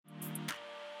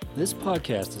This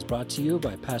podcast is brought to you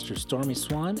by Pastor Stormy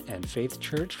Swan and Faith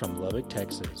Church from Lubbock,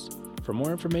 Texas. For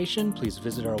more information, please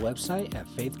visit our website at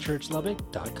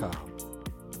faithchurchlubbock.com.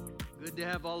 Good to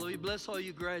have all of you. Bless all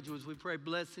you graduates. We pray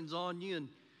blessings on you and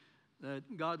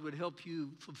that God would help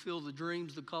you fulfill the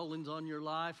dreams, the callings on your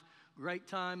life. Great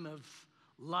time of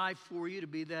life for you to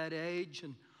be that age.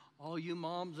 And all you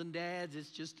moms and dads, it's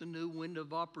just a new window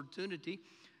of opportunity.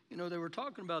 You know, they were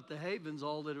talking about the Havens,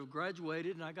 all that have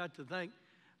graduated, and I got to think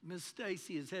Miss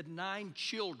Stacy has had 9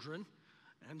 children.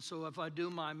 And so if I do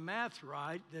my math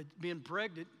right, that being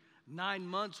pregnant 9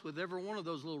 months with every one of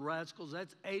those little rascals,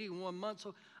 that's 81 months.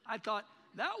 So I thought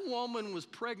that woman was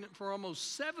pregnant for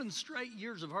almost 7 straight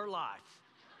years of her life.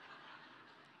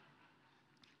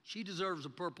 She deserves a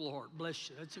Purple Heart.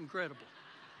 Bless you. That's incredible.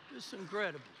 Just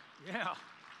incredible. Yeah.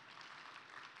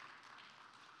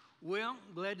 Well,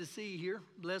 glad to see you here.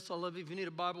 Bless all of you. If you need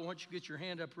a Bible, why don't you get your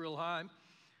hand up real high.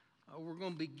 We're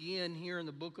going to begin here in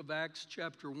the book of Acts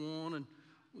chapter 1, and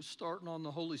we're starting on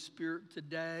the Holy Spirit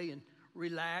today. And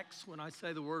relax when I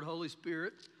say the word Holy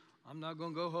Spirit. I'm not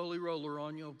going to go holy roller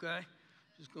on you, okay?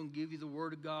 Just going to give you the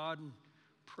word of God and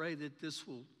pray that this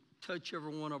will touch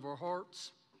every one of our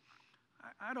hearts.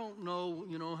 I don't know,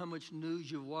 how much news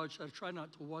you've watched. I try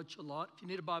not to watch a lot. If you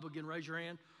need a Bible again, raise your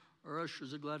hand. Our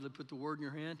ushers will gladly put the word in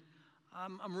your hand.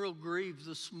 I'm real grieved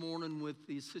this morning with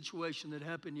the situation that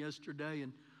happened yesterday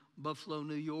in Buffalo,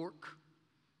 New York.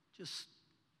 Just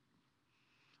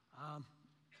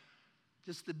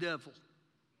the devil.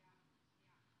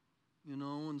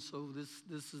 And so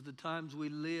this is the times we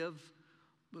live.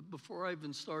 But before I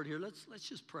even start here, let's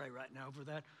just pray right now for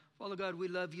that. Father God, we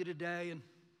love you today. And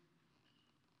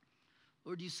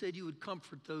Lord, you said you would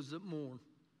comfort those that mourn.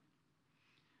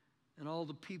 And all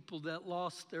the people that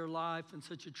lost their life in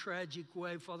such a tragic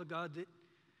way, Father God, that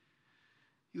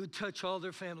you would touch all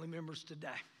their family members today.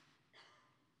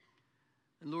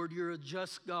 And Lord, you're a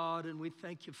just God, and we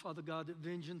thank you, Father God, that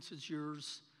vengeance is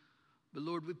yours. But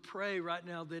Lord, we pray right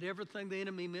now that everything the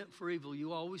enemy meant for evil,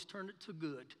 you always turn it to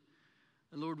good.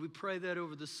 And Lord, we pray that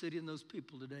over the city and those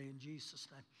people today in Jesus'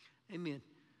 name. Amen.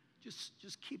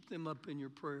 Just keep them up in your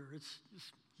prayer. It's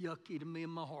just yucky to me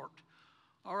in my heart.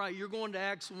 All right, you're going to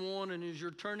Acts 1, and as you're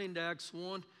turning to Acts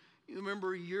 1, you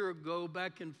remember a year ago,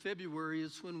 back in February,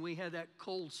 is when we had that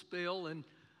cold spell, and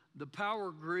the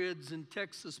power grids in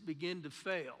Texas began to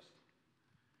fail.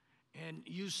 And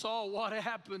you saw what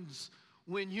happens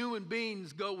when human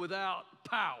beings go without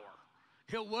power.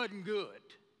 It wasn't good.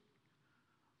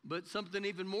 But something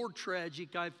even more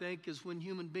tragic, I think, is when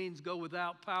human beings go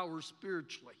without power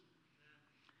spiritually.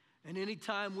 And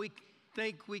anytime we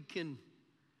think we can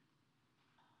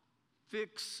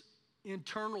fix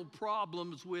internal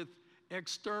problems with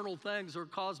external things or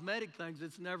cosmetic things,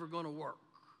 it's never going to work.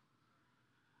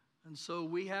 And so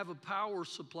we have a power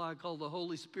supply called the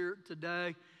Holy Spirit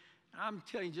today. I'm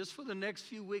telling you, just for the next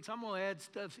few weeks, I'm going to add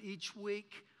stuff each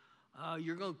week.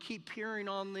 You're going to keep hearing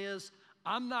on this.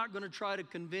 I'm not going to try to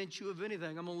convince you of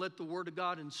anything. I'm going to let the Word of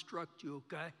God instruct you,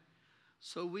 okay?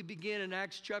 So we begin in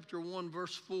Acts chapter 1,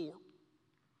 verse 4.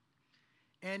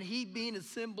 And he being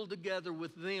assembled together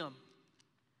with them.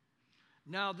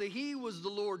 Now he was the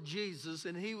Lord Jesus,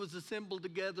 and he was assembled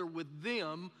together with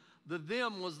them. The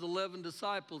them was the 11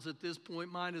 disciples at this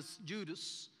point, minus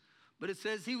Judas. But it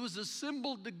says he was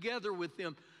assembled together with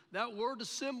them. That word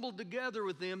assembled together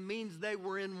with them means they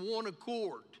were in one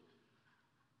accord.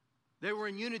 They were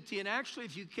in unity. And actually,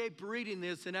 if you keep reading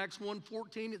this, in Acts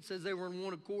 1:14, it says they were in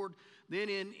one accord. Then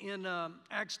in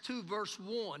Acts 2, verse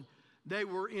 1, they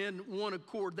were in one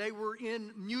accord. They were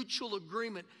in mutual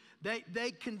agreement. They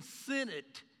consented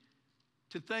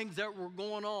to things that were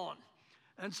going on.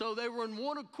 And so they were in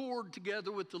one accord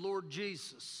together with the Lord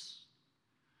Jesus.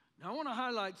 Now I want to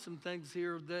highlight some things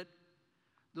here that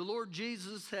the Lord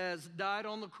Jesus has died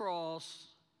on the cross.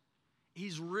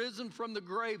 He's risen from the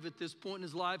grave at this point in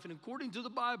his life. And according to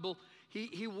the Bible,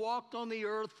 he walked on the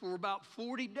earth for about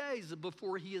 40 days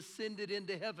before he ascended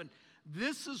into heaven.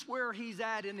 This is where he's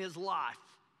at in his life.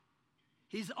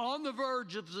 He's on the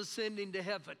verge of ascending to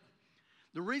heaven.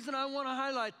 The reason I want to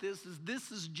highlight this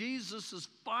is Jesus'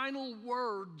 final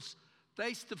words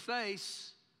face to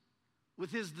face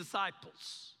with his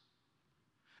disciples.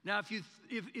 Now,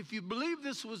 if you believe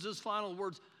this was his final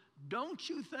words, don't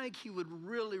you think he would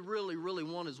really, really, really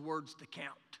want his words to count?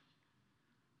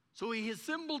 So he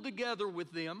assembled together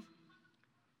with them.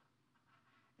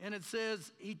 And it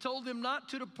says, he told them not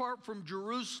to depart from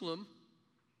Jerusalem,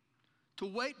 to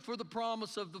wait for the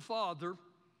promise of the Father,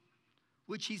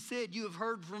 which he said, you have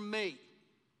heard from me.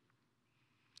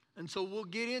 And so we'll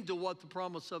get into what the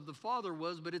promise of the Father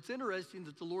was, but it's interesting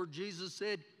that the Lord Jesus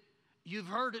said, you've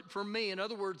heard it from me. In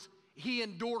other words, he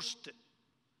endorsed it.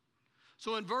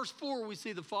 So in verse 4, we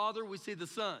see the Father, we see the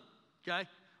Son. Okay?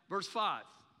 Verse 5.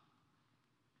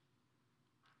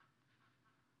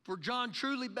 For John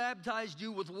truly baptized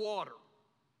you with water,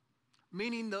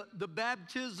 meaning the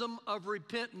baptism of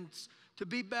repentance. To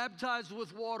be baptized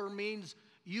with water means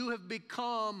you have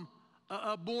become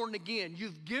born again.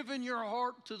 You've given your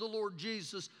heart to the Lord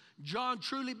Jesus. John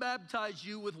truly baptized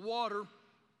you with water,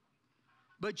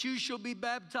 but you shall be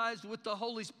baptized with the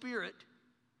Holy Spirit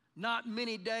not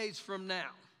many days from now.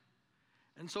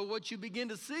 And so what you begin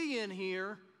to see in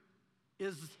here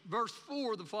is verse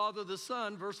 4, the Father, the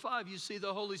Son. Verse 5, you see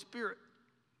the Holy Spirit.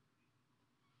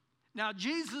 Now,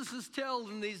 Jesus is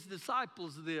telling these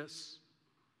disciples this.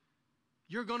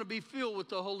 You're going to be filled with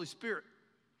the Holy Spirit.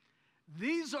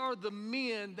 These are the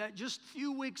men that just a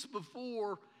few weeks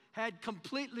before had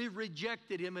completely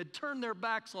rejected him, had turned their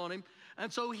backs on him.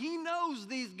 And so he knows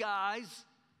these guys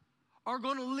are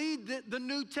going to lead the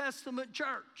New Testament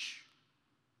church.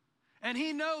 And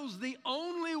he knows the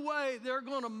only way they're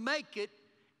going to make it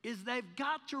is they've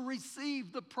got to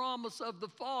receive the promise of the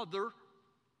Father,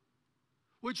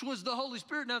 which was the Holy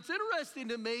Spirit. Now, it's interesting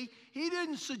to me, he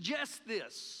didn't suggest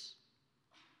this.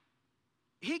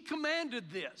 He commanded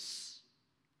this.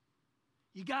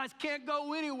 You guys can't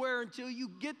go anywhere until you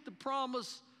get the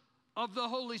promise of the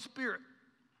Holy Spirit.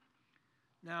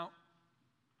 Now,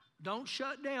 don't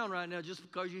shut down right now just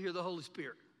because you hear the Holy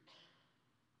Spirit.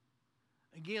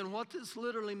 Again, what this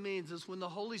literally means is when the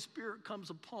Holy Spirit comes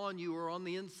upon you or on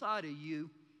the inside of you,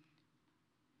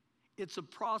 it's a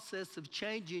process of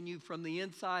changing you from the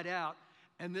inside out.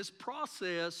 And this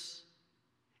process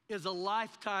is a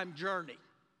lifetime journey.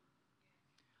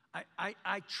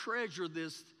 I treasure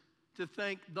this, to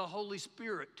think the Holy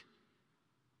Spirit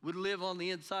would live on the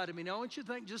inside of me. Now, I want you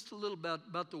to think just a little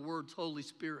about the words Holy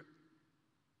Spirit.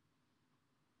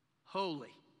 Holy.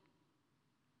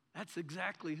 That's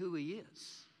exactly who he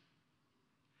is.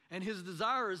 And his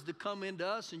desire is to come into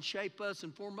us and shape us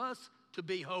and form us to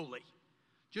be holy.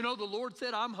 Do you know the Lord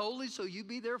said, I'm holy, so you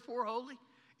be therefore holy?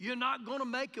 You're not going to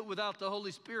make it without the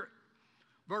Holy Spirit.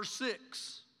 Verse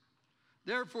 6.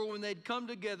 Therefore, when they'd come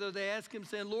together, they asked him,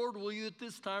 saying, Lord, will you at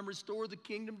this time restore the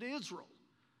kingdom to Israel?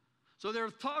 So they're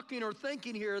talking or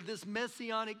thinking here of this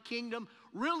messianic kingdom,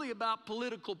 really about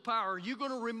political power. You're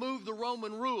going to remove the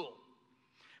Roman rule.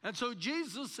 And so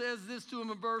Jesus says this to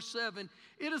him in verse 7,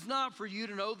 it is not for you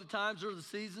to know the times or the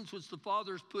seasons which the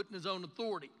Father has put in his own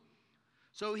authority.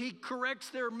 So he corrects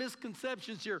their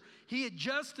misconceptions here. He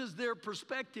adjusts their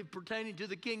perspective pertaining to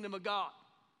the kingdom of God.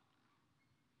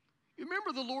 You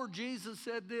remember the Lord Jesus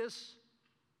said this?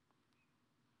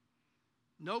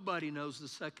 Nobody knows the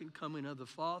second coming of the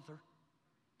Father.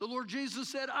 The Lord Jesus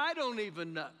said, I don't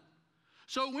even know.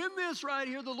 So in this right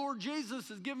here, the Lord Jesus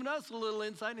has given us a little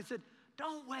insight, and he said,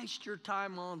 don't waste your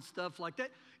time on stuff like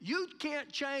that. You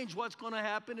can't change what's going to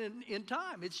happen in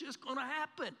time. It's just going to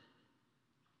happen.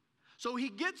 So he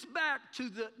gets back to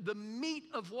the meat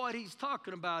of what he's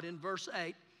talking about in verse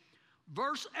 8.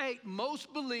 Verse 8,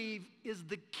 most believe, is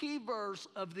the key verse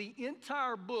of the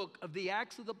entire book of the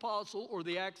Acts of the Apostle or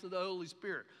the Acts of the Holy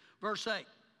Spirit. Verse 8,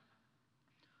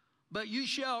 but you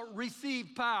shall receive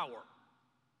power.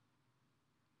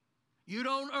 You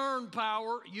don't earn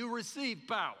power, you receive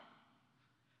power.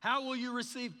 How will you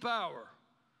receive power?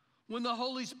 When the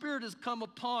Holy Spirit has come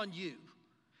upon you.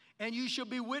 And you shall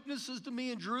be witnesses to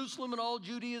me in Jerusalem and all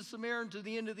Judea, Samaria, and to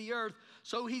the end of the earth.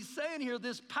 So he's saying here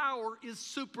this power is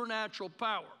supernatural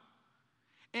power.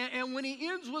 And when he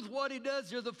ends with what he does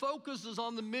here, the focus is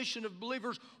on the mission of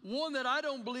believers, one that I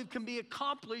don't believe can be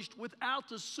accomplished without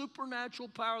the supernatural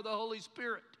power of the Holy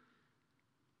Spirit.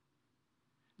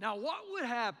 Now, what would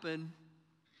happen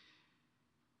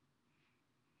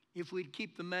if we'd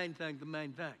keep the main thing the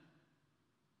main thing?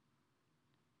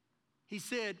 He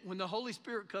said, when the Holy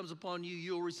Spirit comes upon you,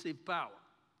 you'll receive power.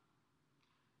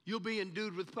 You'll be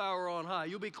endued with power on high.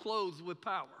 You'll be clothed with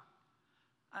power.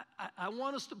 I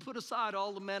want us to put aside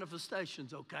all the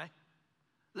manifestations, okay?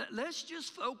 Let's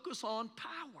just focus on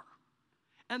power.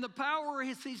 And the power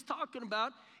he's talking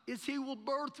about is he will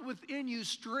birth within you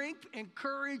strength and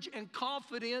courage and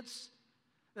confidence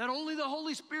that only the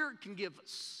Holy Spirit can give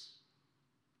us.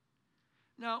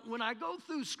 Now, when I go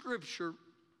through Scripture,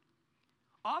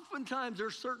 oftentimes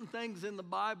there's certain things in the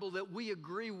Bible that we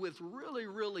agree with really,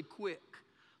 really quick.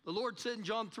 The Lord said in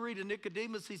John 3 to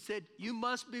Nicodemus, he said, you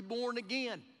must be born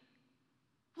again.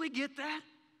 We get that?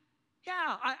 Yeah,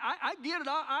 I get it.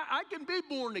 I can be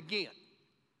born again.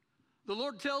 The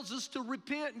Lord tells us to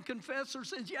repent and confess our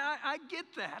sins. Yeah, I get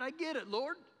that. I get it,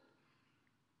 Lord.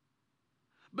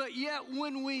 But yet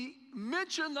when we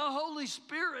mention the Holy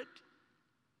Spirit,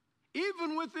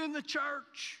 Even within the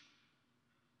church,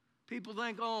 people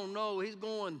think, oh no, he's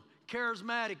going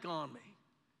charismatic on me.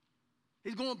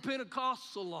 He's going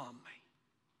Pentecostal on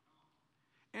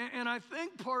me. And I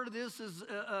think part of this is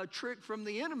a trick from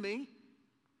the enemy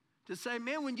to say,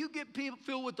 man, when you get people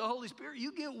filled with the Holy Spirit,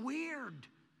 you get weird.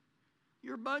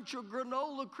 You're a bunch of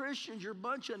granola Christians. You're a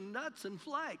bunch of nuts and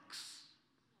flakes.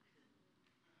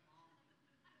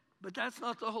 But that's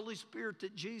not the Holy Spirit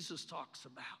that Jesus talks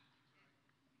about.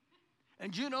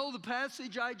 And you know the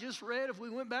passage I just read, if we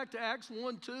went back to Acts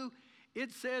 1:2,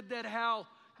 it said that how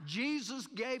Jesus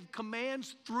gave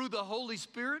commands through the Holy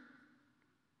Spirit.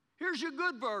 Here's your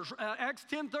good verse, Acts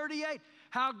 10:38.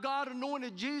 How God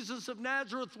anointed Jesus of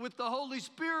Nazareth with the Holy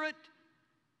Spirit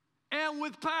and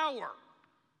with power.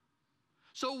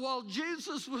 So while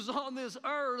Jesus was on this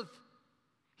earth,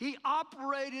 he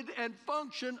operated and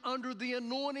functioned under the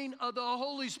anointing of the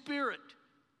Holy Spirit.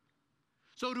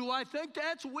 So do I think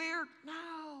that's weird?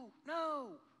 No.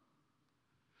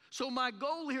 So my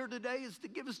goal here today is to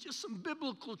give us just some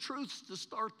biblical truths to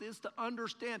start this, to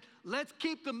understand. Let's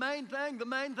keep the main thing the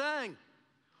main thing.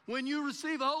 When you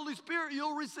receive the Holy Spirit,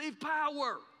 you'll receive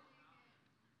power.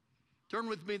 Turn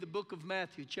with me to the book of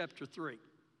Matthew, chapter 3.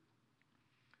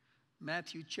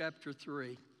 Matthew, chapter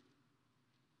 3.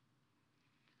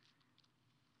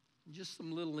 Just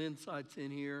some little insights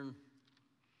in here.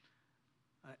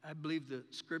 I believe the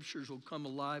scriptures will come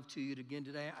alive to you again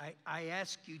today. I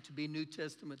ask you to be New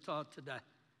Testament taught today.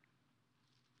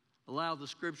 Allow the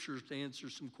scriptures to answer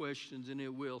some questions, and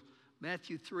it will.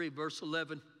 Matthew 3, verse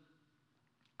 11.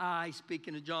 I,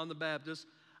 speaking to John the Baptist,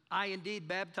 I indeed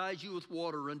baptize you with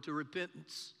water unto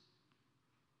repentance.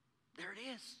 There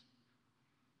it is.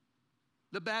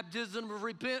 The baptism of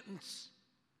repentance.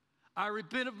 I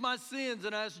repent of my sins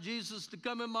and ask Jesus to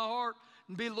come in my heart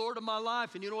and be Lord of my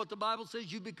life. And you know what the Bible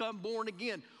says? You become born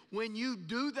again. When you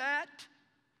do that,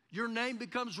 your name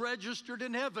becomes registered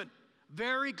in heaven.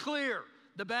 Very clear.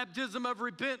 The baptism of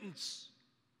repentance.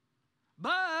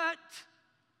 But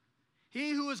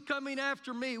he who is coming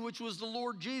after me, which was the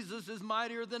Lord Jesus, is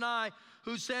mightier than I,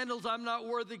 whose sandals I'm not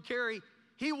worthy to carry.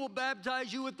 He will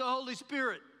baptize you with the Holy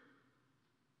Spirit.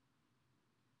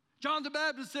 John the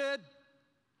Baptist said,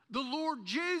 the Lord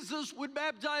Jesus would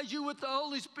baptize you with the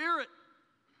Holy Spirit.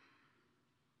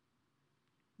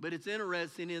 But it's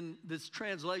interesting, in this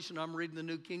translation, I'm reading the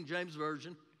New King James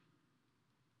Version,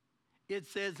 it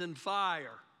says in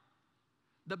fire,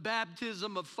 the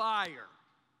baptism of fire.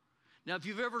 Now, if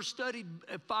you've ever studied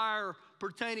fire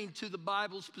pertaining to the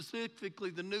Bible,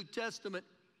 specifically the New Testament,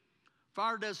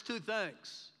 fire does two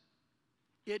things.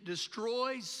 It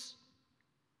destroys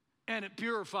and it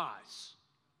purifies.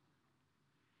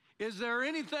 Is there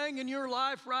anything in your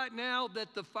life right now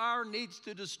that the fire needs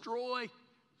to destroy?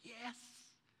 Yes.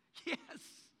 Yes.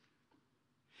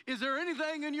 Is there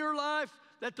anything in your life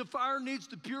that the fire needs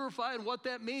to purify? And what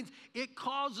that means, it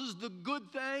causes the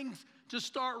good things to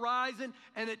start rising,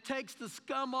 and it takes the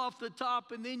scum off the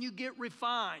top, and then you get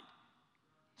refined.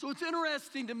 So it's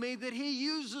interesting to me that he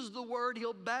uses the word,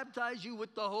 he'll baptize you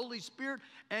with the Holy Spirit,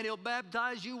 and he'll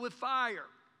baptize you with fire.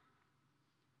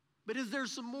 But is there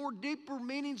some more deeper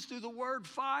meanings to the word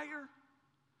fire?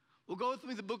 Well, go with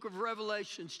me to the book of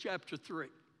Revelations, chapter 3.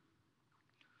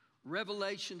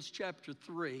 Revelations, chapter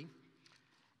 3.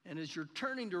 And as you're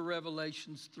turning to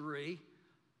Revelations 3,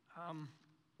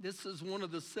 this is one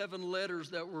of the 7 letters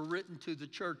that were written to the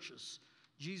churches.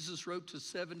 Jesus wrote to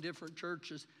 7 different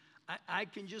churches. I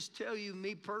can just tell you,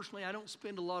 me personally, I don't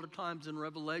spend a lot of times in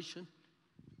Revelation.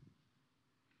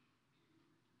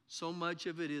 So much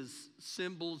of it is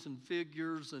symbols and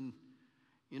figures. And,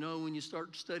 you know, when you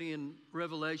start studying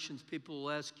Revelations, people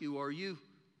will ask you, are you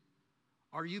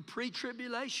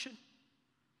pre-tribulation?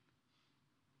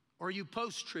 Or are you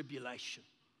post-tribulation?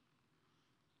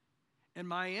 And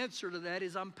my answer to that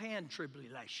is I'm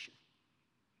pan-tribulation.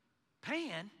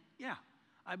 Pan? Yeah.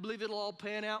 I believe it'll all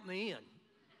pan out in the end.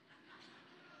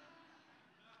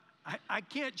 I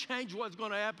can't change what's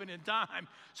going to happen in time,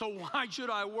 so why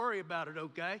should I worry about it,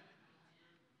 okay?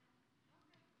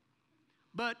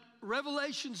 But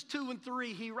Revelations 2 and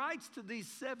 3, he writes to these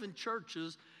 7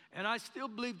 churches, and I still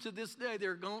believe to this day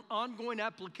they're ongoing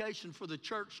application for the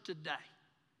church today.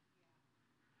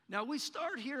 Now we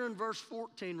start here in verse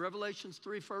 14, Revelations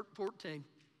 3:14.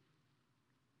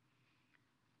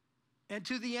 And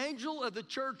to the angel of the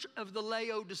church of the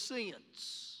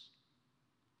Laodiceans.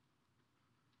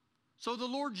 So the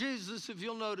Lord Jesus, if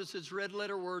you'll notice, it's red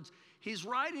letter words. He's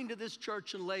writing to this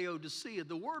church in Laodicea.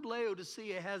 The word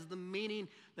Laodicea has the meaning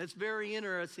that's very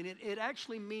interesting. It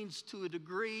actually means, to a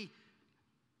degree,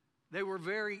 they were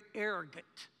very arrogant,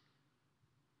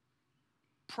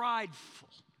 prideful.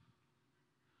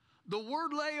 The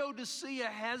word Laodicea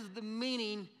has the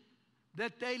meaning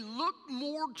that they look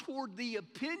more toward the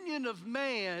opinion of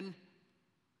man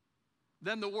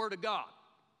than the Word of God.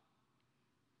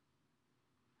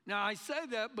 Now, I say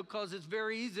that because it's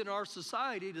very easy in our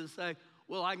society to say,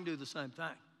 well, I can do the same thing.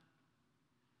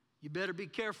 You better be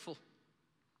careful.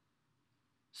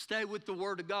 Stay with the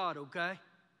Word of God, okay?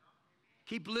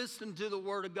 Keep listening to the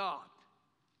Word of God.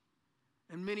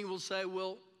 And many will say,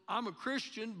 well, I'm a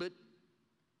Christian, but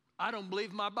I don't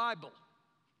believe my Bible.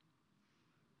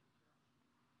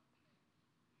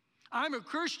 I'm a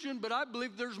Christian, but I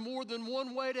believe there's more than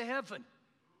one way to heaven.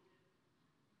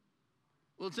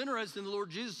 Well, it's interesting, the Lord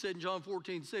Jesus said in John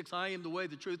 14:6, I am the way,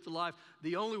 the truth, the life.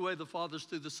 The only way the Father's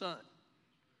through the Son.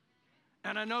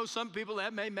 And I know some people,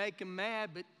 that may make them mad,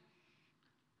 but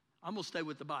I'm going to stay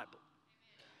with the Bible.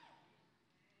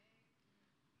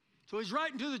 So he's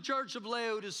writing to the church of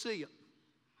Laodicea.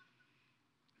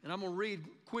 And I'm going to read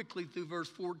quickly through verse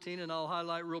 14, and I'll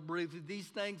highlight real briefly. These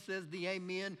things says the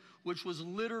Amen, which was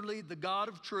literally the God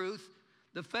of truth,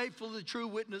 the faithful, the true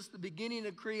witness, the beginning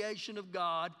of creation of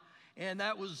God. And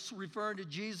that was referring to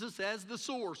Jesus as the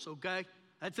source, okay?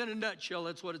 That's in a nutshell,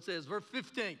 that's what it says. Verse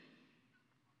 15.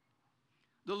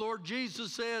 The Lord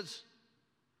Jesus says,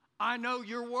 I know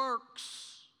your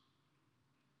works.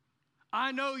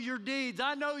 I know your deeds.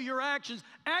 I know your actions.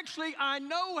 Actually, I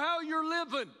know how you're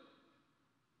living.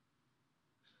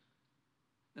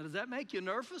 Now, does that make you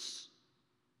nervous?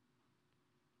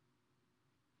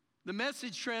 The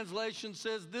Message translation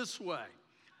says this way.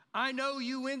 I know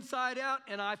you inside out,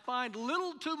 and I find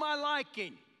little to my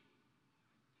liking.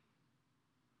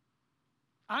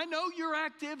 I know your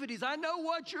activities. I know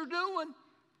what you're doing.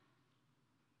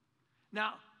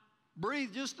 Now,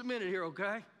 breathe just a minute here,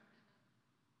 okay?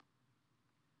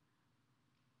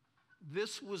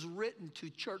 This was written to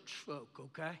church folk,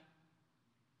 okay?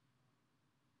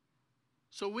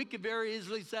 So we could very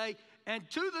easily say, and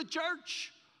to the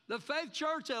church, the Faith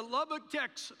Church at Lubbock,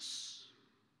 Texas.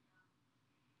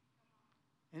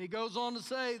 And he goes on to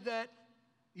say that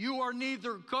you are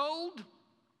neither cold,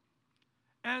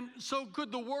 and so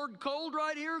could the word cold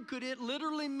right here, could it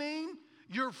literally mean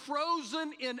you're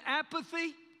frozen in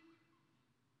apathy?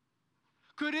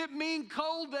 Could it mean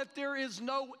cold that there is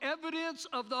no evidence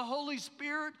of the Holy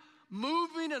Spirit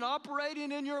moving and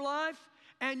operating in your life?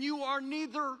 And you are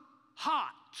neither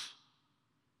hot.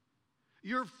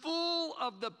 You're full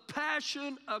of the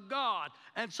passion of God.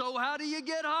 And so how do you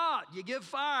get hot? You get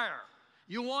fire.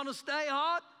 You want to stay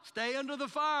hot? Stay under the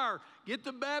fire. Get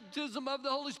the baptism of the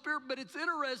Holy Spirit. But it's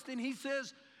interesting, he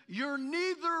says, you're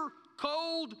neither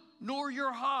cold nor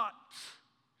you're hot.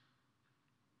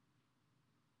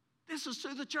 This is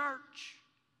to the church.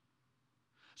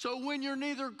 So when you're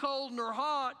neither cold nor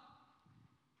hot,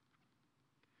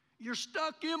 you're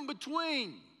stuck in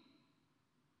between.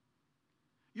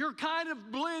 You're kind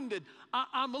of blended.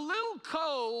 I'm a little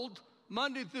cold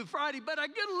Monday through Friday, but I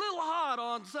get a little hot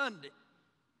on Sunday.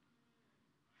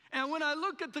 And when I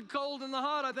look at the cold and the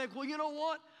hot, I think, well, you know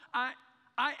what? I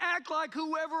act like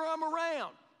whoever I'm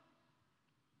around.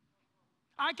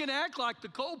 I can act like the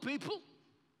cold people.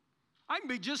 I can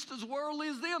be just as worldly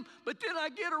as them. But then I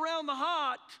get around the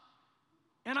hot,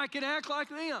 and I can act like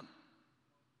them.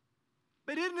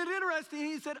 But isn't it interesting?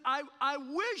 He said, I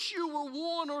wish you were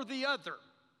one or the other.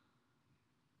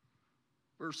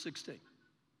 Verse 16.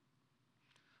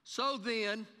 So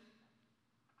then,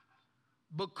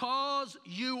 because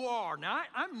you are. Now,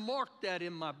 I marked that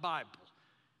in my Bible.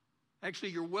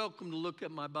 Actually, you're welcome to look at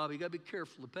my Bible. You got to be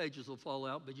careful. The pages will fall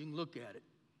out, but you can look at it.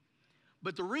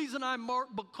 But the reason I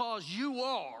marked because you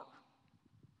are,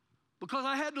 because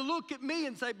I had to look at me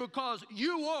and say, because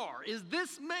you are. Is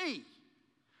this me?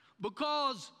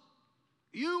 Because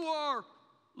you are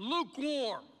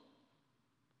lukewarm.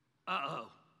 Uh-oh.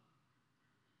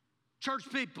 Church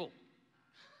people.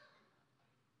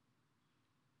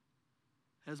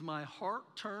 Has my heart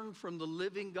turned from the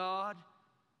living God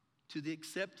to the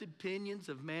accepted opinions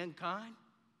of mankind?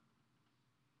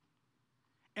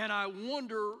 And I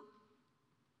wonder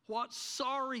what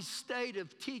sorry state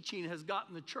of teaching has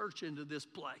gotten the church into this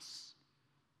place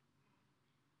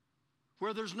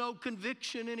where there's no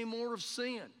conviction anymore of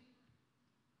sin.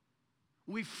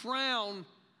 We frown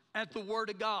at the Word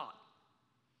of God.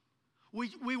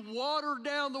 We water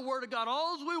down the Word of God.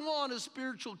 All we want is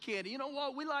spiritual candy. You know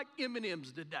what? We like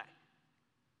M&Ms today.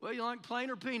 Well, you like plain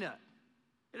or peanut?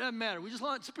 It doesn't matter. We just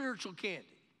like spiritual candy.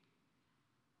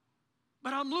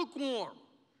 But I'm lukewarm.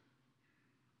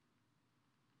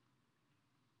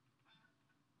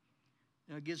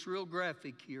 Now it gets real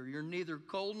graphic here. You're neither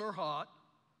cold nor hot,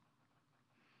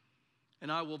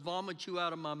 and I will vomit you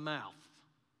out of my mouth.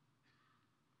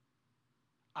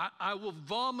 I will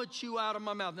vomit you out of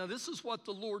my mouth. Now, this is what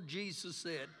the Lord Jesus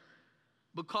said.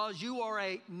 Because you are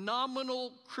a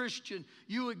nominal Christian,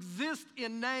 you exist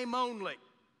in name only.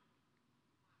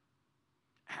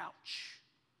 Ouch.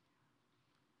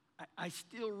 I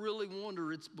still really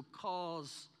wonder it's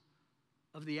because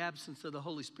of the absence of the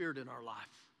Holy Spirit in our life.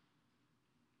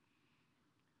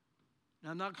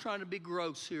 Now, I'm not trying to be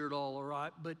gross here at all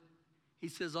right? But he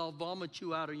says, I'll vomit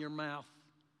you out of your mouth.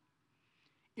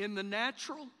 In the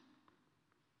natural,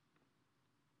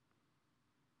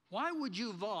 why would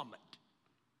you vomit?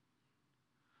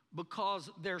 Because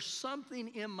there's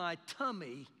something in my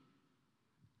tummy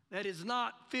that is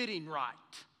not fitting right.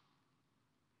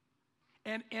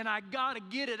 And I got to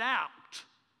get it out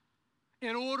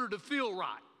in order to feel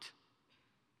right.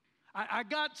 I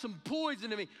got some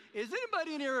poison in me. Is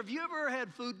anybody in here, have you ever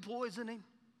had food poisoning?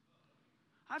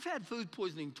 I've had food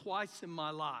poisoning twice in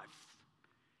my life.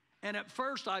 And at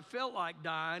first I felt like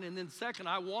dying, and then second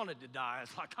I wanted to die.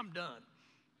 It's like, I'm done.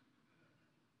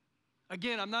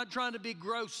 Again, I'm not trying to be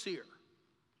gross here.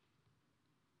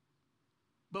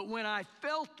 But when I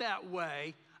felt that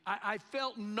way, I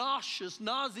felt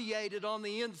nauseated on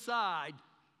the inside.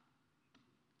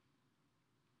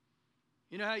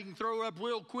 You know how you can throw up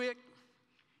real quick?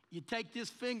 You take this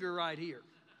finger right here.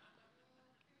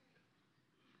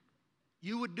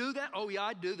 You would do that? Oh yeah,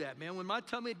 I'd do that, man. When my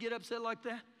tummy would get upset like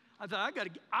that, I thought,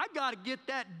 I got to get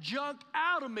that junk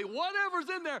out of me. Whatever's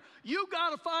in there, you got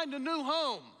to find a new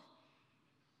home.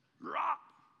 Rock.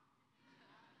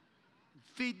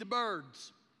 Feed the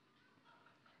birds.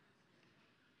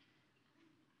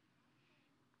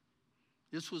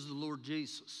 This was the Lord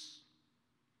Jesus.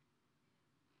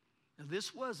 Now,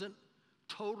 this wasn't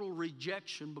total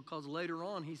rejection, because later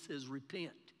on he says,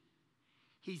 repent.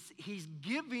 He's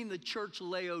giving the church of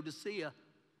Laodicea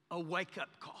a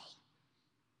wake-up call.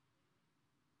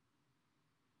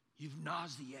 You've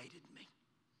nauseated me.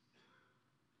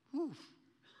 Oof.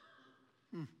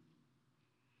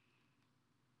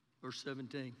 Verse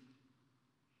 17.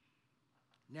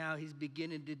 Now he's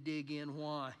beginning to dig in.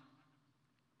 Why?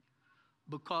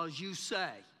 Because you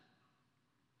say,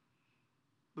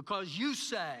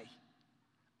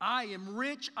 I am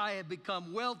rich, I have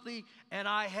become wealthy, and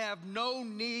I have no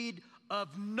need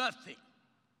of nothing.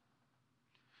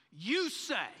 You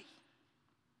say.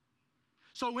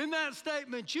 So in that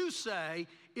statement, you say,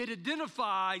 it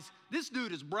identifies this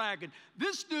dude is bragging.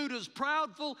 This dude is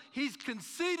proudful, he's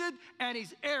conceited, and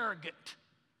he's arrogant.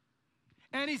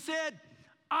 And he said,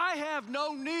 I have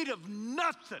no need of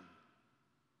nothing.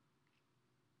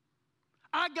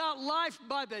 I got life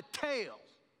by the tail.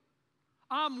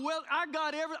 I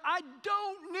got everything. I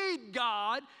don't need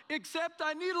God, except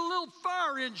I need a little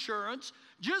fire insurance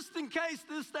just in case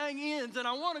this thing ends and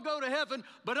I want to go to heaven.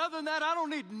 But other than that, I don't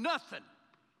need nothing.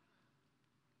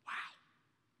 Wow.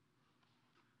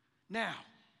 Now,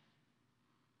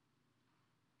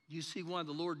 you see why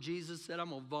the Lord Jesus said,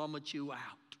 I'm going to vomit you out.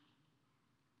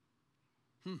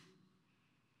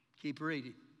 Keep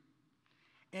reading.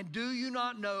 And do you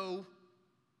not know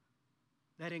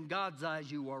that in God's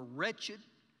eyes you are wretched,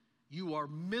 you are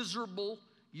miserable,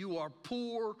 you are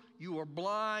poor, you are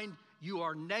blind, you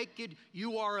are naked,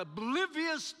 you are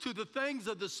oblivious to the things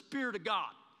of the Spirit of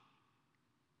God?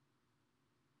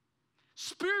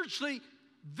 Spiritually,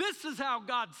 this is how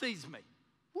God sees me.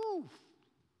 Woo.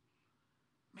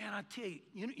 Man, I tell you,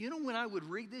 you know when I would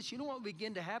read this, you know what would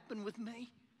begin to happen with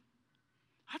me?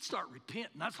 I'd start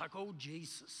repenting. I was like, oh,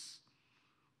 Jesus.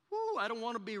 Woo, I don't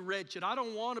want to be wretched. I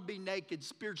don't want to be naked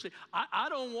spiritually. I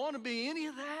don't want to be any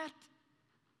of that.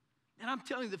 And I'm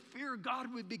telling you, the fear of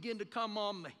God would begin to come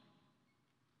on me.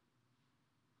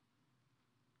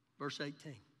 Verse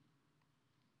 18.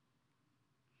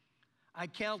 I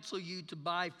counsel you to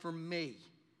buy from me.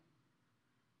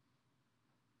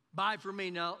 Buy from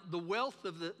me. Now, the wealth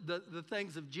of the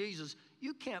things of Jesus,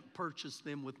 you can't purchase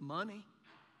them with money.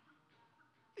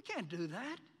 You can't do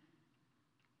that.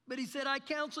 But he said, I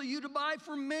counsel you to buy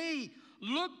from me.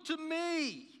 Look to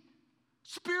me.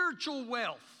 Spiritual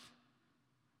wealth.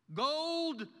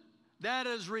 Gold that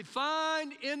is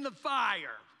refined in the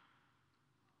fire.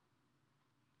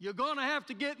 You're going to have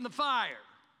to get in the fire.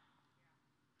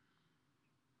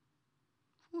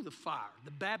 Ooh, the fire.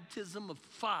 The baptism of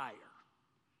fire.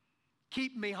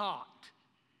 Keep me hot.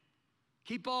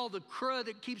 Keep all the crud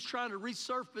that keeps trying to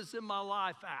resurface in my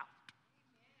life out.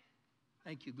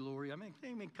 Thank you, Gloria.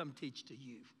 Let me come teach to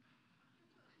you.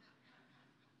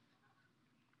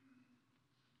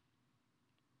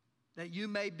 That you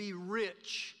may be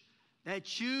rich.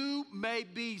 That you may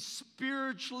be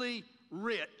spiritually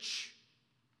rich.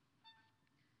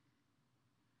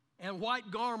 And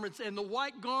white garments. And the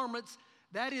white garments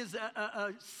That is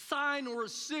a sign or a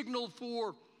signal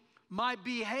for my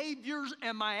behaviors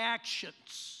and my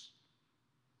actions.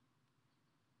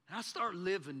 And I start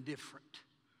living different.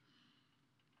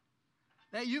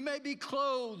 That you may be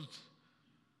clothed,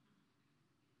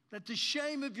 that the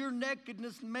shame of your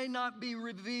nakedness may not be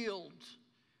revealed,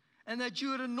 and that you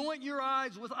would anoint your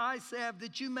eyes with eye salve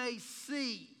that you may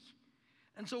see.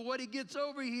 And so what he gets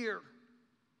over here,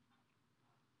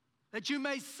 that you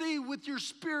may see with your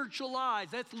spiritual eyes.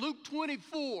 That's Luke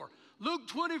 24. Luke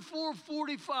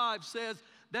 24:45 says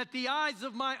that the eyes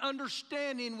of my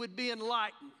understanding would be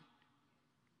enlightened,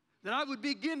 that I would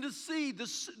begin to see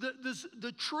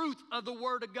the truth of the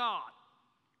Word of God.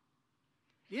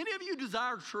 Any of you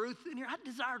desire truth in here? I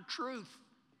desire truth.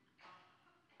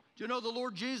 Do you know the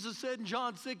Lord Jesus said in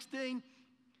John 16?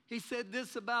 He said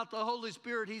this about the Holy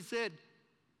Spirit. He said,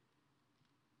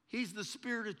 He's the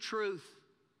Spirit of truth.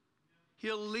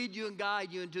 He'll lead you and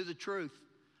guide you into the truth.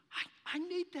 I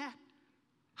need that.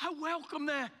 I welcome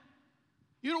that.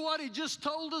 You know what he just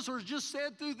told us or just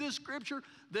said through this scripture?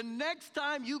 The next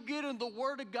time you get in the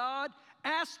Word of God,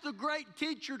 ask the great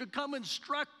teacher to come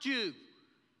instruct you.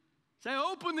 Say,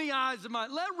 open the eyes of my,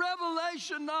 let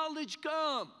revelation knowledge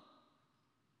come.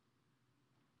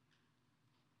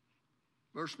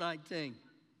 Verse 19.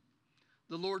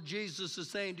 The Lord Jesus is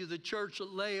saying to the church at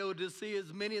Laodicea,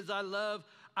 as many as I love,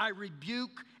 I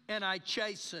rebuke and I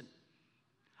chasten.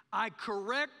 I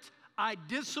correct, I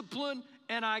discipline,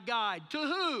 and I guide. To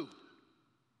who?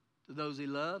 To those he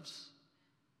loves.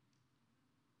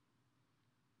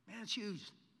 Man, it's huge.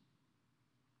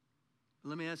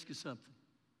 Let me ask you something.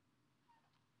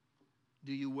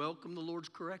 Do you welcome the Lord's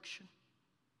correction?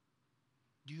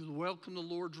 Do you welcome the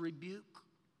Lord's rebuke?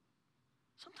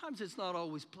 Sometimes it's not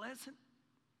always pleasant.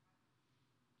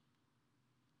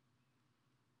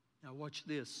 Now watch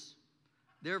this.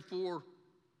 Therefore,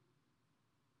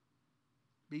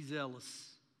 be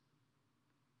zealous.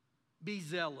 Be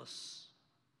zealous.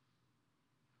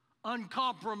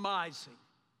 Uncompromising.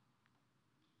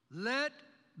 Let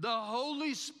the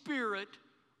Holy Spirit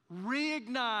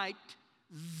reignite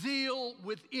zeal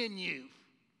within you.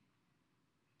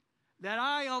 That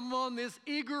I am on this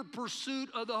eager pursuit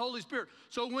of the Holy Spirit.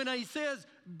 So when he says,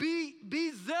 be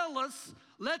zealous,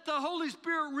 let the Holy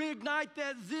Spirit reignite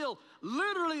that zeal.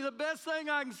 Literally, the best thing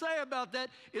I can say about that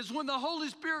is when the Holy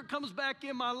Spirit comes back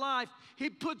in my life, he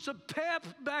puts a pep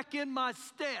back in my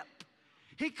step.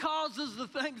 He causes the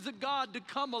things of God to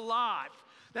come alive.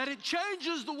 That it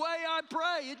changes the way I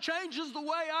pray. It changes the way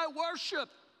I worship.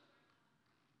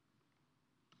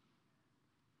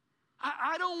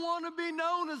 I don't want to be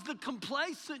known as the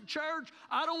complacent church.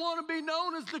 I don't want to be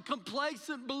known as the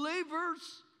complacent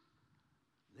believers.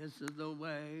 This is the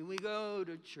way we go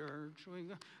to church.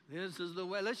 This is the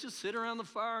way. Let's just sit around the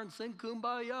fire and sing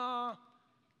Kumbaya.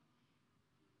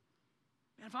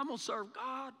 And if I'm going to serve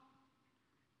God,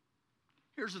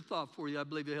 here's a thought for you. I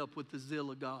believe it'll help with the zeal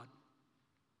of God.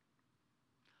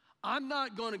 I'm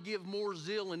not going to give more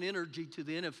zeal and energy to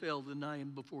the NFL than I am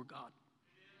before God.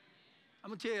 I'm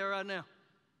going to tell you right now.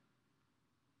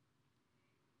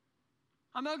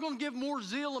 I'm not going to give more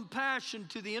zeal and passion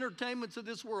to the entertainments of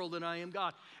this world than I am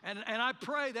God. And I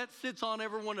pray that sits on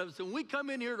every one of us. When we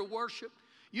come in here to worship,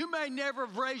 you may never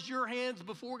have raised your hands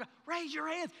before God. Raise your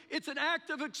hands. It's an act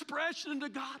of expression to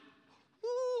God.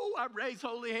 Ooh, I raise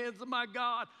holy hands to my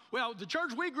God. Well, the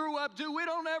church we grew up to, we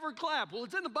don't ever clap. Well,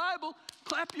 it's in the Bible.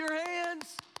 Clap your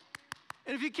hands.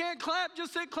 And if you can't clap,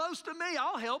 just sit close to me.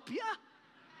 I'll help you.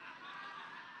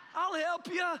 I'll help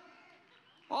you.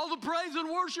 All the praise and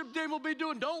worship team will be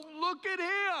doing, don't look at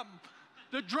him.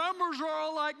 The drummers are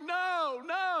all like,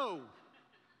 no.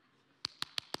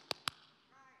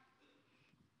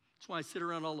 That's why I sit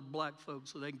around all the black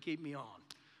folks so they can keep me on.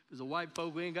 Because the white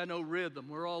folk, we ain't got no rhythm.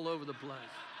 We're all over the place.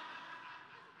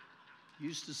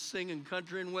 Used to singing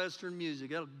country and western music.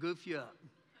 That'll goof you up.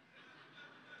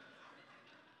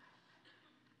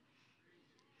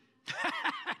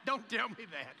 Don't tell me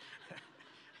that.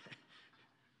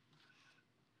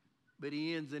 But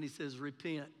he ends and he says,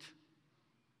 repent.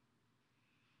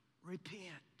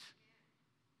 Repent.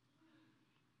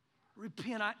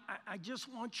 Repent. I just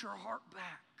want your heart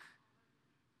back.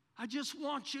 I just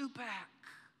want you back.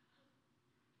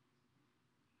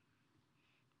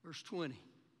 Verse 20.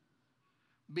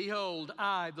 Behold,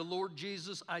 I, the Lord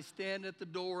Jesus, I stand at the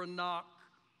door and knock.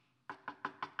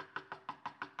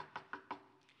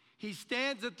 He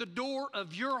stands at the door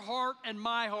of your heart and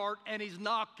my heart, and he's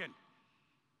knocking.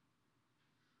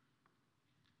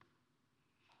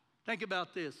 Think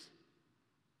about this.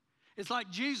 It's like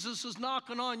Jesus is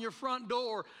knocking on your front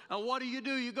door, and what do?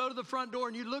 You go to the front door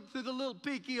and you look through the little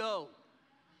peeky hole.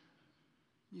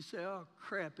 You say, oh,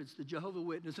 crap, it's the Jehovah's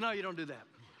Witness. No, you don't do that.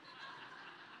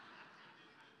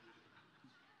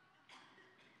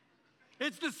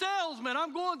 It's the salesman.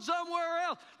 I'm going somewhere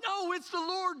else. No, it's the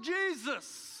Lord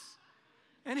Jesus.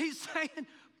 And he's saying,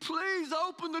 please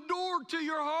open the door to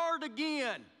your heart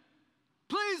again.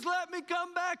 Please let me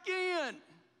come back in.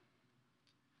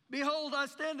 Behold, I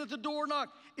stand at the door and knock.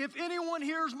 If anyone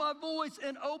hears my voice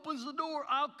and opens the door,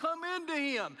 I'll come into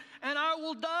him and I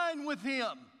will dine with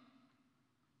him.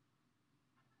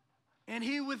 And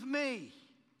he with me.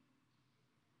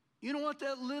 You know what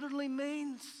that literally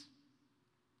means?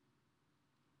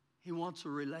 He wants a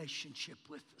relationship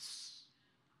with us.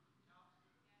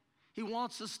 He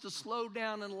wants us to slow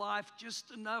down in life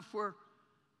just enough where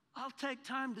I'll take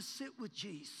time to sit with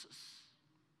Jesus.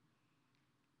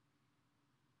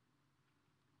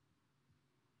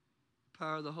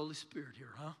 Power of the Holy Spirit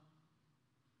here, huh?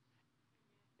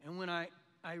 And when I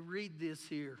read this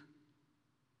here,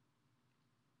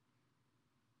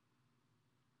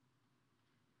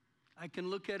 I can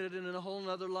look at it in a whole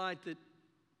nother light that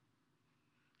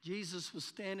Jesus was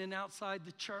standing outside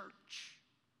the church.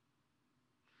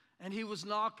 And he was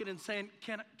knocking and saying,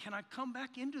 can I come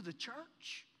back into the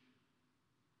church?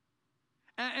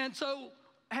 And so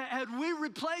had we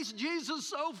replaced Jesus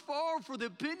so far for the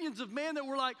opinions of men that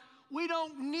we're like, we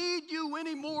don't need you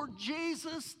anymore,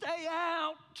 Jesus, stay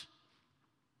out.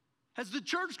 Has the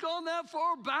church gone that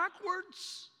far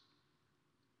backwards?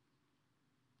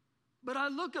 But I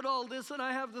look at all this and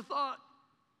I have the thought,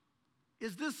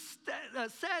 is this a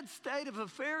sad state of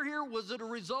affair here? Was it a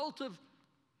result of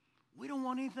we don't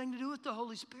want anything to do with the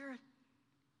Holy Spirit?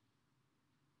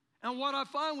 And what I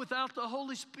find without the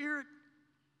Holy Spirit,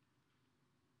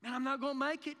 man, I'm not going to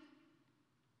make it.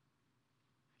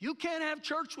 You can't have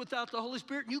church without the Holy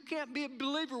Spirit. You can't be a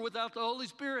believer without the Holy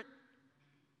Spirit.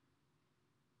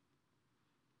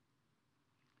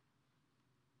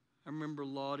 I remember a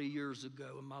lot of years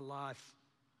ago in my life,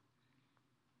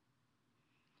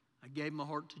 I gave my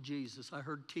heart to Jesus. I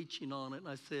heard teaching on it, and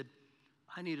I said,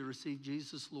 I need to receive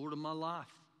Jesus, Lord of my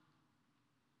life.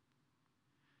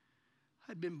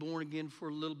 I'd been born again for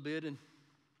a little bit, and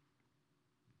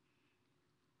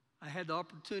I had the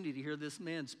opportunity to hear this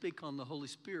man speak on the Holy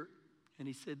Spirit. And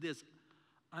he said this,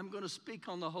 I'm going to speak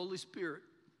on the Holy Spirit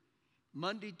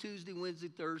Monday, Tuesday, Wednesday,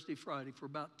 Thursday, Friday for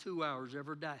about 2 hours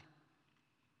every day.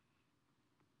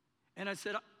 And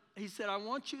he said, I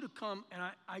want you to come, and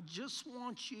I just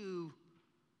want you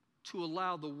to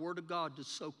allow the Word of God to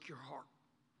soak your heart.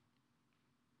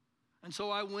 And so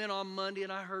I went on Monday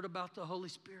and I heard about the Holy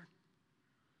Spirit.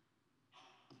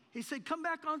 He said, come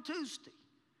back on Tuesday.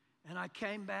 And I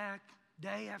came back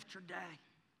day after day.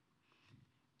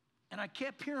 And I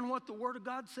kept hearing what the Word of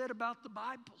God said about the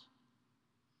Bible.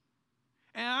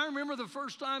 And I remember the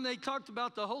first time they talked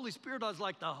about the Holy Spirit, I was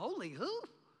like, the Holy who?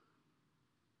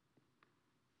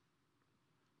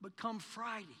 But come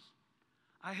Friday,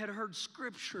 I had heard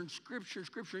Scripture and Scripture and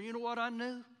Scripture. And you know what I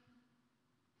knew?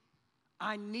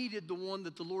 I needed the one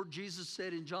that the Lord Jesus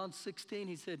said in John 16.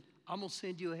 He said, I'm going to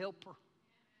send you a helper.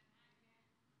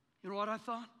 You know what I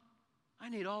thought? I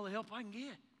need all the help I can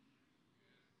get.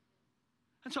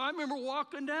 And so I remember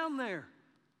walking down there.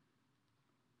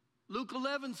 Luke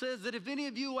 11 says that if any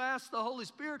of you ask the Holy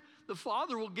Spirit, the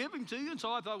Father will give him to you. And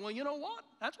so I thought, well, you know what?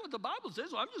 That's what the Bible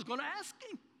says, so I'm just going to ask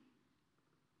him.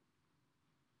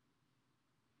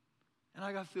 And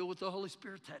I got filled with the Holy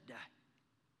Spirit that day.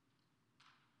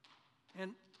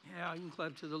 And yeah, you can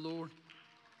clap to the Lord.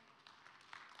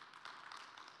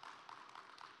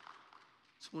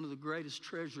 It's one of the greatest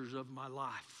treasures of my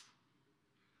life.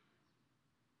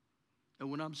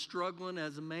 And when I'm struggling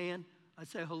as a man, I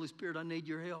say, Holy Spirit, I need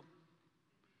your help.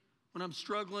 When I'm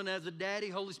struggling as a daddy,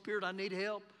 Holy Spirit, I need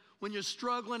help. When you're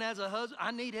struggling as a husband,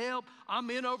 I need help. I'm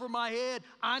in over my head.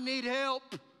 I need help.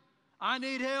 I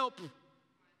need help.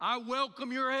 I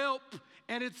welcome your help.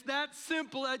 And it's that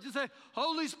simple. I just say,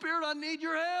 Holy Spirit, I need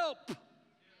your help.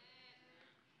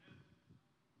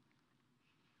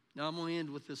 Now I'm going to end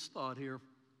with this thought here.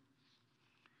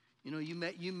 You know,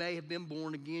 you may have been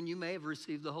born again. You may have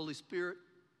received the Holy Spirit.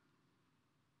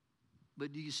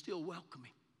 But do you still welcome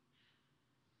him?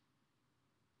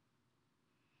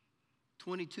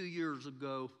 22 years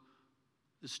ago,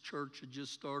 this church had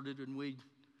just started, and we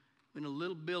in a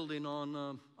little building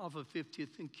on off of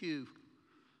 50th and Q.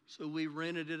 So we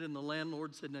rented it, and the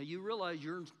landlord said, now you realize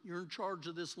you're in charge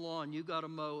of this lawn. You got to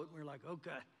mow it. And we're like, okay.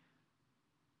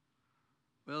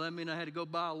 Well, that meant I had to go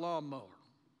buy a lawnmower.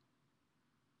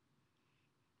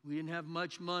 We didn't have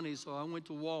much money, so I went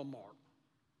to Walmart.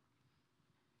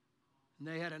 And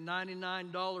they had a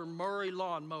 $99 Murray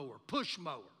lawnmower, push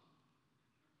mower.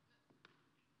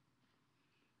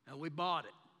 And we bought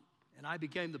it. And I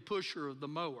became the pusher of the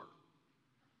mower.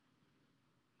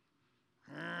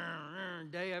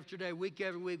 Day after day, week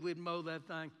after week, we'd mow that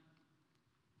thing.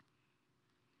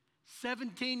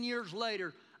 17 years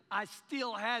later, I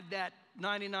still had that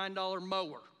 $99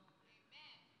 mower.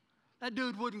 That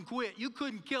dude wouldn't quit. You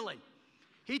couldn't kill him.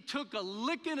 He took a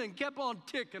licking and kept on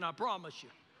ticking, I promise you.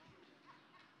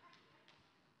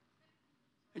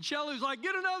 And Shelly was like,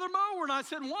 get another mower. And I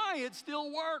said, why? It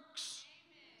still works.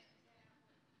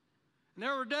 And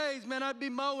there were days, man, I'd be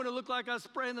mowing. It looked like I was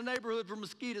spraying the neighborhood for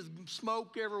mosquitoes,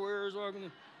 smoke everywhere.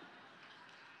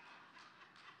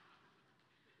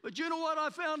 But you know what I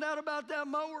found out about that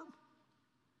mower?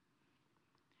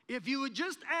 If you would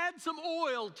just add some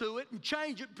oil to it and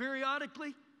change it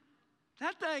periodically,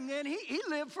 that thing, man, he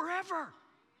lived forever.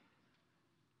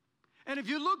 And if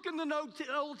you look in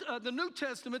the New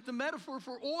Testament, the metaphor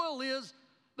for oil is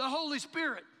the Holy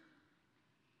Spirit.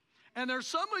 And there's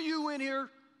some of you in here,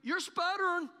 you're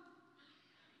sputtering.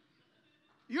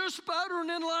 You're sputtering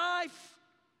in life.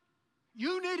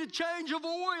 You need a change of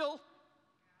oil.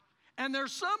 And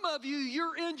there's some of you,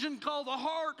 your engine called the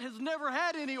heart has never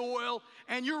had any oil,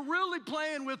 and you're really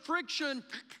playing with friction.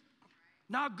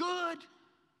 Not good.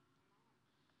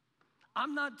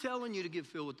 I'm not telling you to get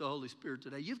filled with the Holy Spirit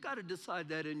today. You've got to decide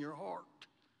that in your heart.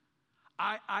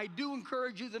 I do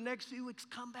encourage you the next few weeks,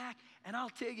 come back, and I'll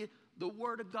tell you, the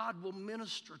Word of God will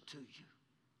minister to you.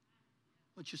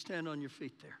 Why don't you stand on your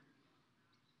feet there?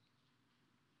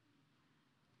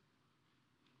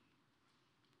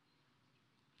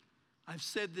 I've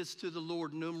said this to the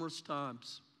Lord numerous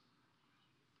times.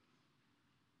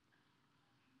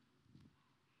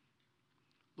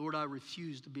 Lord, I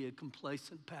refuse to be a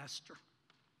complacent pastor.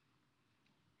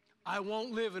 I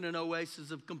won't live in an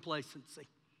oasis of complacency.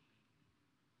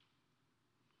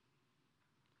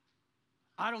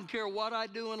 I don't care what I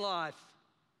do in life.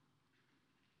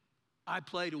 I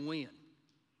play to win.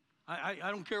 I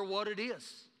don't care what it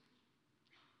is.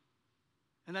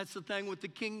 And that's the thing with the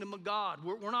kingdom of God.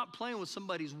 We're not playing with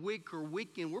somebody's week or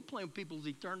weekend. We're playing with people's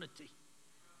eternity.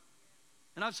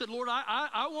 And I've said, Lord,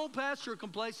 I won't pastor a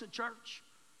complacent church.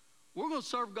 We're going to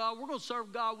serve God. We're going to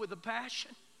serve God with a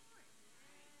passion.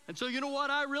 And so you know what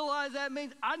I realize that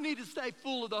means? I need to stay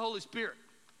full of the Holy Spirit.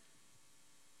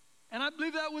 And I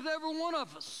believe that with every one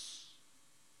of us.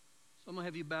 So I'm going to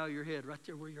have you bow your head right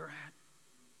there where you're at.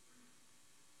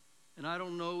 And I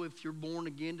don't know if you're born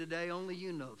again today. Only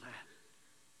you know that.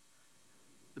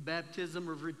 The baptism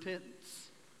of repentance,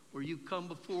 where you come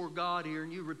before God here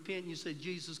and you repent and you say,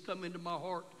 Jesus, come into my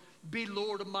heart. Be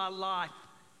Lord of my life.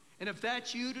 And if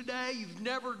that's you today, you've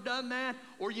never done that,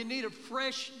 or you need a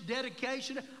fresh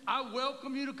dedication, I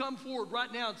welcome you to come forward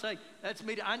right now and say, that's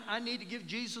me. I need to give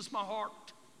Jesus my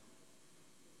heart.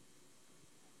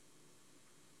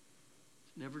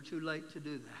 It's never too late to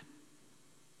do that.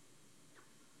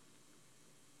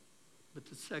 But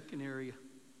the second area,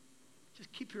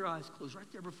 just keep your eyes closed right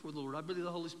there before the Lord. I believe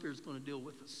the Holy Spirit is going to deal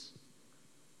with us.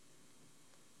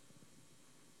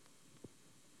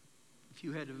 If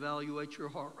you had to evaluate your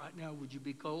heart right now, would you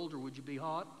be cold or would you be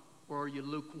hot? Or are you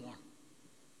lukewarm?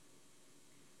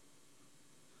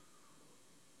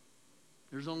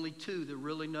 There's only two that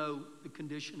really know the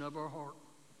condition of our heart.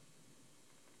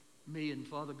 Me and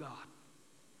Father God.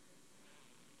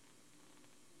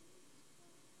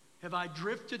 Have I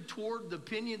drifted toward the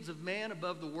opinions of man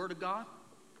above the Word of God?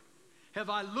 Have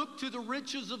I looked to the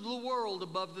riches of the world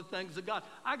above the things of God?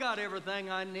 I got everything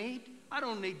I need. I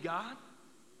don't need God.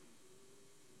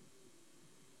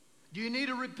 Do you need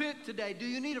to repent today? Do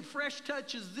you need a fresh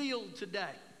touch of zeal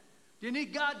today? Do you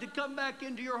need God to come back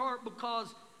into your heart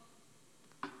because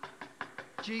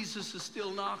Jesus is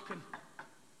still knocking?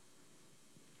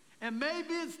 And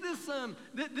maybe it's this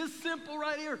simple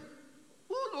right here.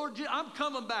 Oh, Lord, I'm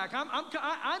coming back.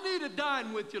 I need to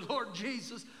dine with you, Lord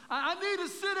Jesus. I need to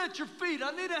sit at your feet.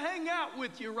 I need to hang out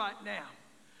with you right now.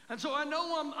 And so I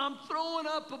know I'm throwing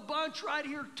up a bunch right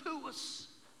here to us.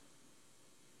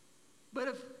 But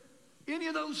if any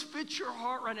of those fit your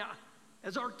heart right now,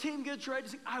 as our team gets ready to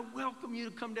sing, I welcome you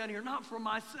to come down here, not for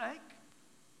my sake,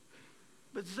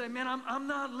 but to say, man, I'm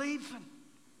not leaving.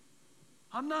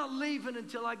 I'm not leaving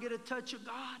until I get a touch of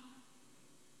God.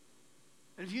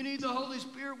 And if you need the Holy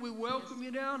Spirit, we welcome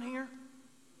you down here.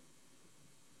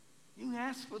 You can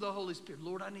ask for the Holy Spirit.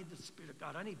 Lord, I need the Spirit of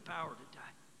God. I need power today.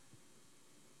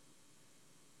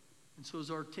 And so as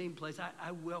our team plays,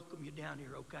 I welcome you down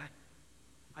here, okay?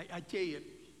 I tell you,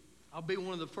 I'll be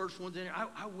one of the first ones in here.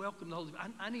 I welcome the Holy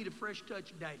Spirit. I need a fresh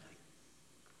touch daily.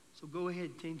 So go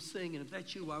ahead, team, sing. And if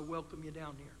that's you, I welcome you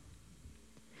down here.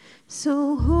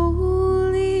 So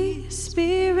Holy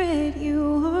Spirit, you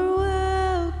are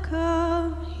welcome.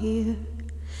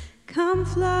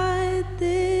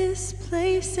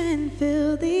 place and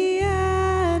fill the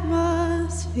atmosphere.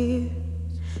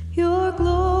 Your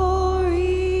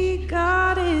glory,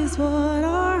 God, is what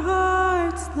our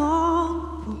hearts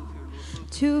long for,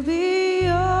 to be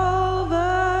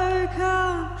overcome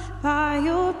by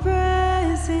your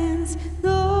presence,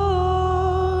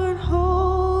 Lord.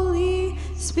 Holy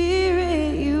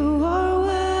Spirit, you are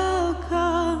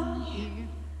welcome here.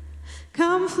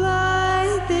 Come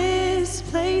flood this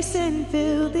place and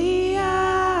fill the atmosphere.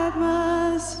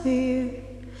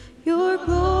 Your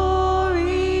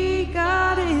glory,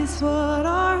 God, is what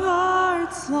our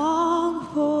hearts long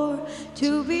for,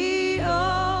 to be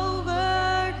overcome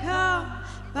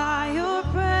by your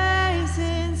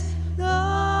presence, Lord.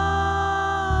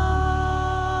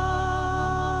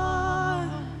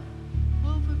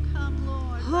 Overcome,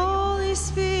 Lord. Holy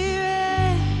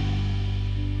Spirit,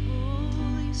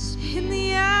 in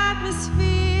the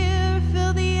atmosphere,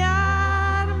 fill the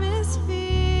atmosphere.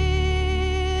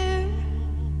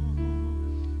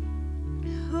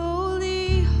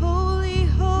 Holy, holy,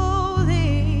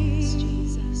 holy.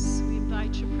 Jesus, we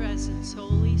invite your presence,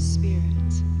 Holy Spirit.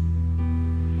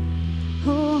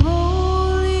 Oh,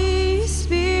 Holy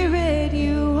Spirit,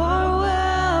 you are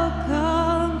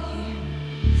welcome here.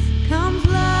 Come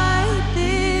flood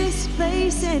this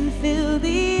place and fill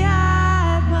the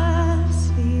atmosphere.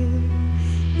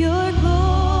 Your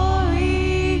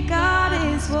glory, God,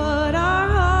 is what our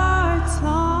hearts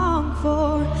long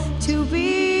for, to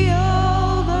be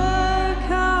overcome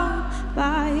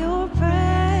by your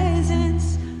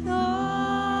presence, Lord.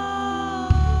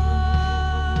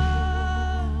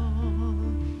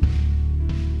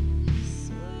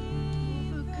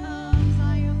 Overcome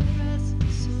by your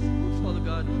presence, Father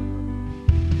God,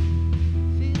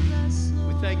 fill us, we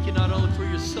Lord. thank you not only for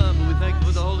your Son, but we thank you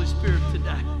for the Holy Spirit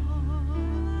today.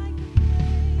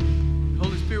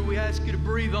 Holy Spirit, we ask you to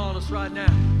breathe on us right now.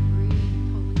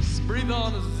 Holy Spirit. Breathe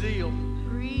on us zeal.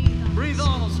 Breathe Breathe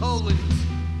on us. on us holiness.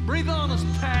 Breathe on us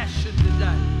passion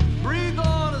today. Breathe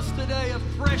on us today a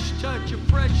fresh touch, a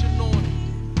fresh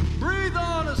anointing. Breathe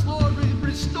on us, Lord.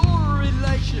 Restore a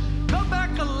relation. Come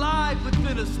back alive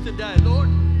within us today, Lord.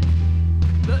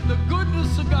 The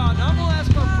goodness of God. Now, I'm going to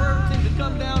ask our prayer team to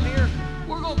come down here.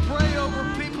 We're going to pray over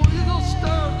people. You're going to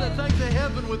stir the things of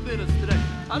heaven within us today.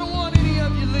 I don't want any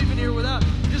of you leaving here without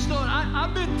just knowing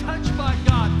I've been touched by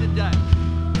God today.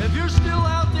 If you're still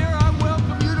out there, I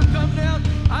welcome you to come down.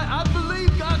 I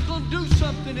believe God's going to do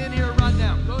something in here right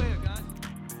now. Go ahead, guys.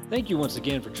 Thank you once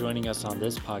again for joining us on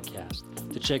this podcast.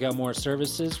 To check out more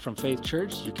services from Faith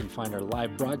Church, you can find our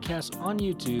live broadcast on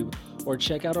YouTube or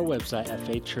check out our website at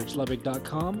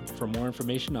faithchurchlubbock.com for more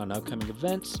information on upcoming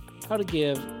events, how to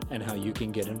give, and how you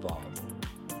can get involved.